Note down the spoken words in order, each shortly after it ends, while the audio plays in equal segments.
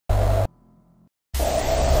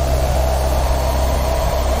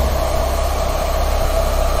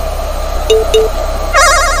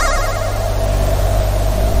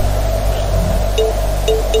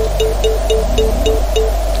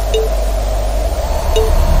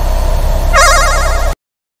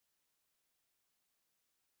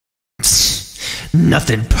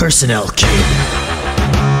Nothing personnel, kid.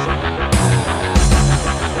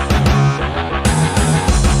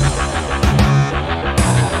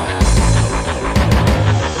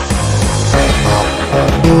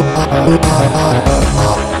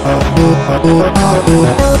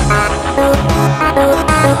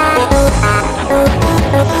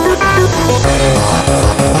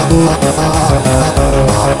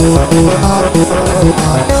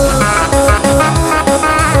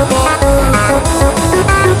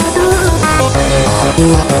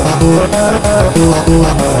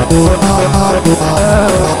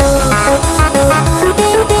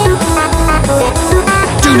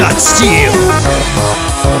 Do not steal!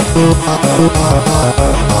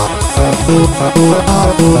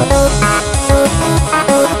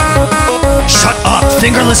 Shut up!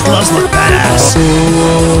 Fingerless gloves look badass!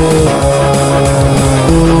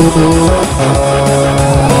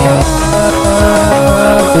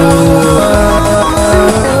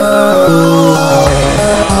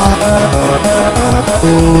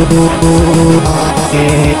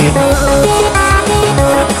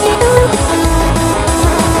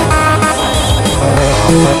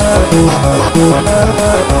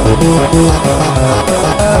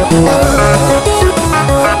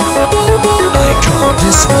 I call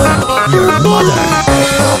this one your mother.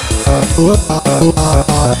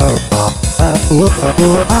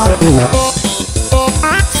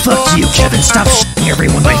 Fuck you, Kevin. Stop shitting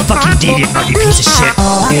everyone by fucking dating, you piece of shit.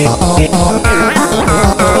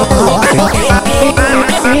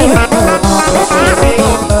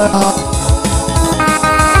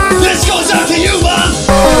 This goes out to you, Mom!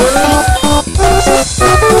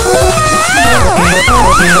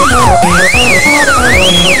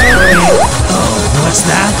 Oh, what's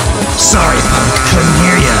that? Sorry, punk, couldn't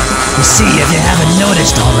hear ya. You see, if you haven't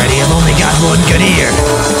noticed already, I've only got one good ear.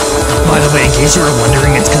 By the way, in case you were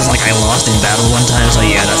wondering, it's cause like I lost in battle one time, so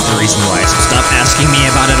yeah, that's the reason why. So stop asking me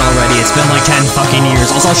about it already, it's been like 10 fucking years.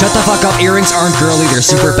 Also, shut the fuck up, earrings aren't girly, they're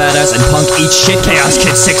super badass, and punk eats shit. Chaos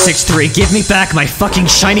Kid 663, give me back my fucking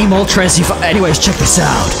shiny Moltres, you anyways, check this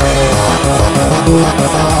out.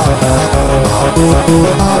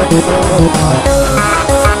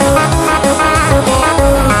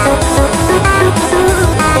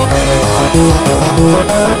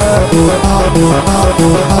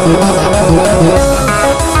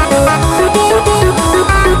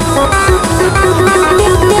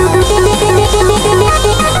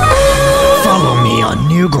 Follow me on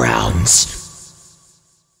Newgrounds.